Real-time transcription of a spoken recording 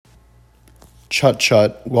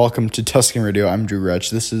Chut. Welcome to Tuscan Radio. I'm Drew Retch.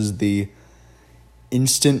 This is the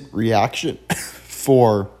instant reaction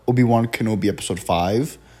for Obi-Wan Kenobi Episode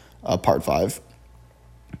 5, Part 5.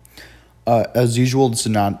 As usual, this is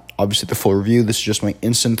not obviously the full review. This is just my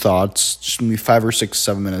instant thoughts. Just going to be 5 or 6,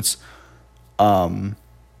 7 minutes.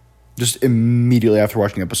 Just immediately after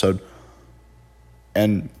watching the episode.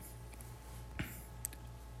 And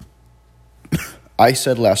I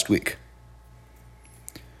said last week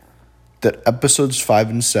that episodes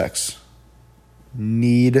 5 and 6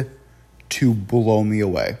 need to blow me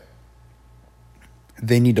away.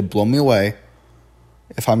 They need to blow me away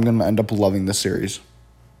if I'm going to end up loving the series.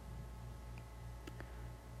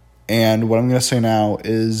 And what I'm going to say now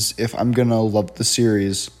is if I'm going to love the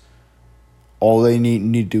series, all they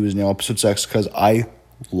need to do is nail episode 6 because I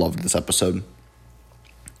loved this episode.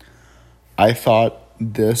 I thought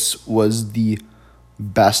this was the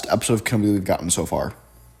best episode of Kenobi we've gotten so far.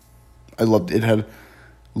 I loved it. It had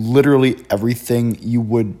literally everything you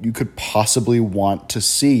could possibly want to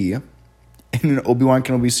see in an Obi-Wan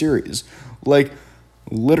Kenobi series. Like,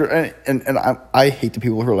 literally, and I hate the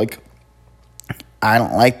people who are like, I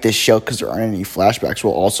don't like this show because there aren't any flashbacks.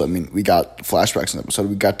 Well, also, I mean, we got flashbacks in the episode.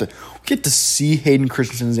 We get to see Hayden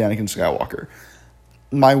Christensen as Anakin Skywalker.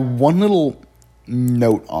 My one little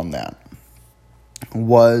note on that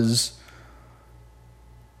was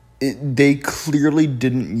they clearly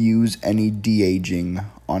didn't use any de-aging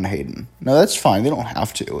on Hayden. Now, that's fine. They don't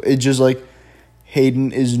have to. It's just like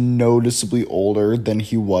Hayden is noticeably older than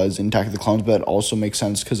he was in Attack of the Clones, but it also makes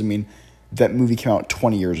sense because, I mean, that movie came out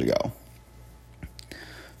 20 years ago.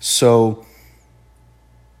 So,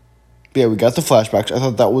 yeah, we got the flashbacks. I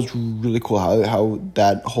thought that was really cool how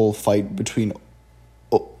that whole fight between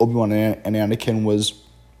Obi-Wan and Anakin was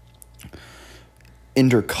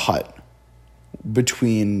intercut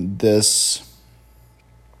between this,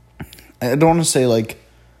 I don't want to say like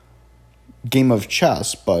game of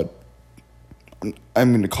chess, but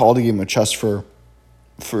I'm going to call it a game of chess for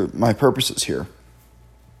my purposes here.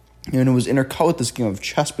 And it was intercut with this game of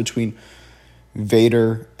chess between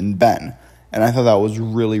Vader and Ben. And I thought that was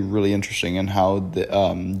really, really interesting and how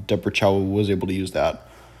the Deborah Chow was able to use that.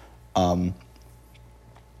 The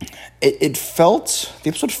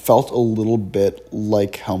episode felt a little bit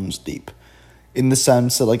like Helm's Deep, in the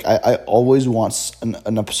sense that, like, I always want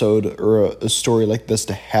an episode or a story like this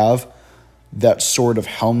to have that sort of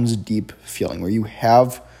Helm's Deep feeling, where you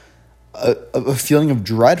have a feeling of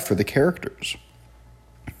dread for the characters,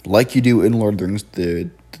 like you do in Lord of the Rings, the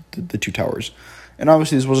Two Towers. And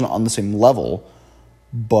obviously this wasn't on the same level,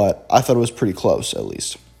 but I thought it was pretty close, at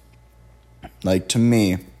least. Like, to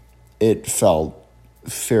me, it felt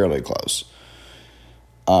fairly close.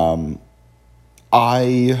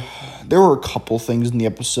 There were a couple things in the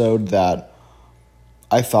episode that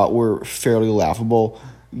I thought were fairly laughable.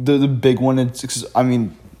 The big one, I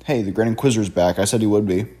mean, hey, the Grand Inquisitor's back. I said he would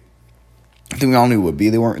be. I think we all knew he would be.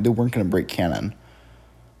 They weren't going to break canon.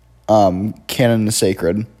 Canon is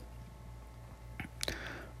sacred.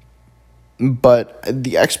 But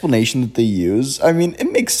the explanation that they use, I mean,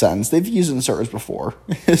 it makes sense. They've used it in Star Wars before.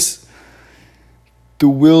 It's the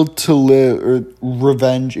will to live, or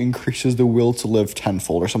revenge increases the will to live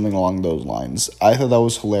tenfold, or something along those lines. I thought that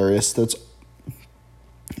was hilarious.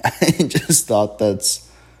 I just thought that's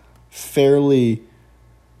fairly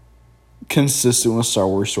consistent with Star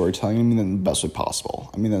Wars storytelling. I mean, in the best way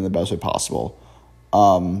possible.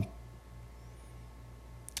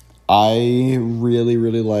 I really,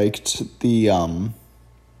 really liked the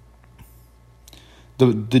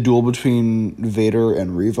duel between Vader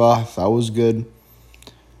and Reva. That was good.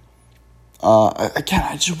 Again,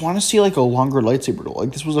 I just want to see, like, a longer lightsaber duel.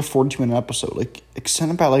 Like, this was a 42-minute episode. Like,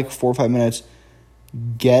 extend it by, like, 4 or 5 minutes.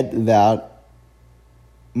 Get that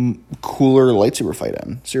cooler lightsaber fight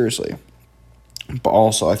in. Seriously. But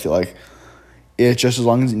also, I feel like it's just as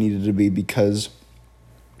long as it needed to be, because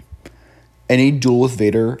any duel with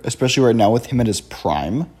Vader, especially right now with him at his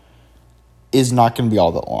prime, is not going to be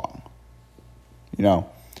all that long. You know?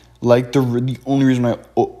 Like, the only reason why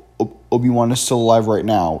Obi-Wan is still alive right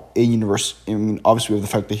now in universe, I mean, obviously we have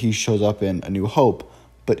the fact that he shows up in A New Hope,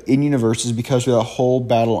 but in universe is because of the whole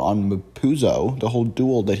battle on Mapuzo, the whole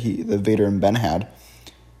duel that Vader and Ben had.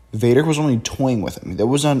 Vader was only toying with him. There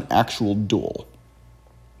was an actual duel.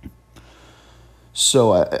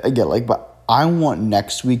 So I get, like, but I want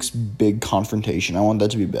next week's big confrontation. I want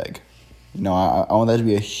that to be big. You know, I want that to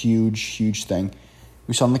be a huge, huge thing.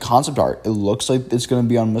 We saw in the concept art, it looks like it's going to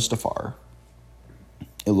be on Mustafar.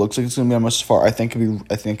 I think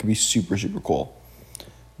it could be super, super cool.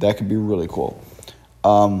 That could be really cool.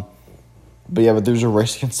 But there's a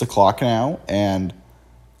race against the clock now, and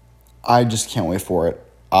I just can't wait for it.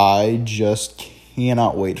 I just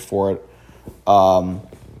cannot wait for it.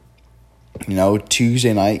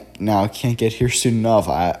 Tuesday night now can't get here soon enough.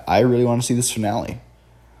 I really want to see this finale.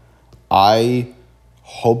 I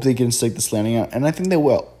hope they can stick this landing out, and I think they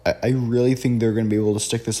will. I really think they're going to be able to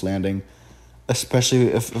stick this landing, especially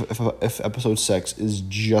if episode 6 is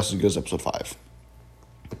just as good as episode 5.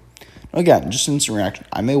 Again, just instant reaction.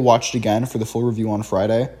 I may watch it again for the full review on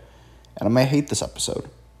Friday, and I may hate this episode.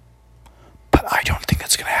 But I don't think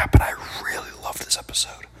that's going to happen. I really love this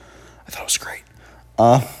episode. I thought it was great.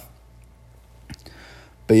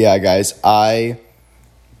 But yeah, guys, I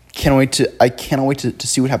cannot wait to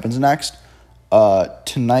see what happens next.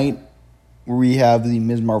 Tonight, we have the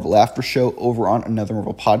Ms. Marvel after show over on Another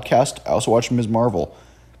Marvel podcast. I also watched Ms. Marvel.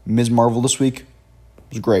 Ms. Marvel this week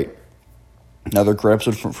was great. Another great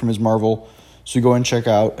episode from Ms. Marvel. So go and check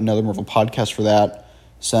out Another Marvel podcast for that.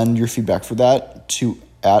 Send your feedback for that to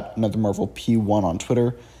 @AnotherMarvelP1 on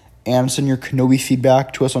Twitter. And send your Kenobi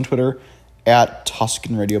feedback to us on Twitter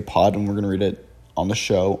 @TuscanRadioPod, and we're going to read it on the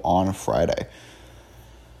show on Friday.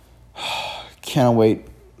 Cannot wait.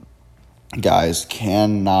 Guys,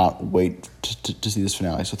 cannot wait to see this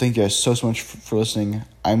finale. So thank you guys so much for listening.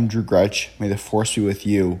 I'm Drew Gretsch. May the force be with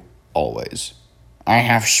you always. I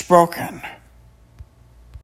have spoken.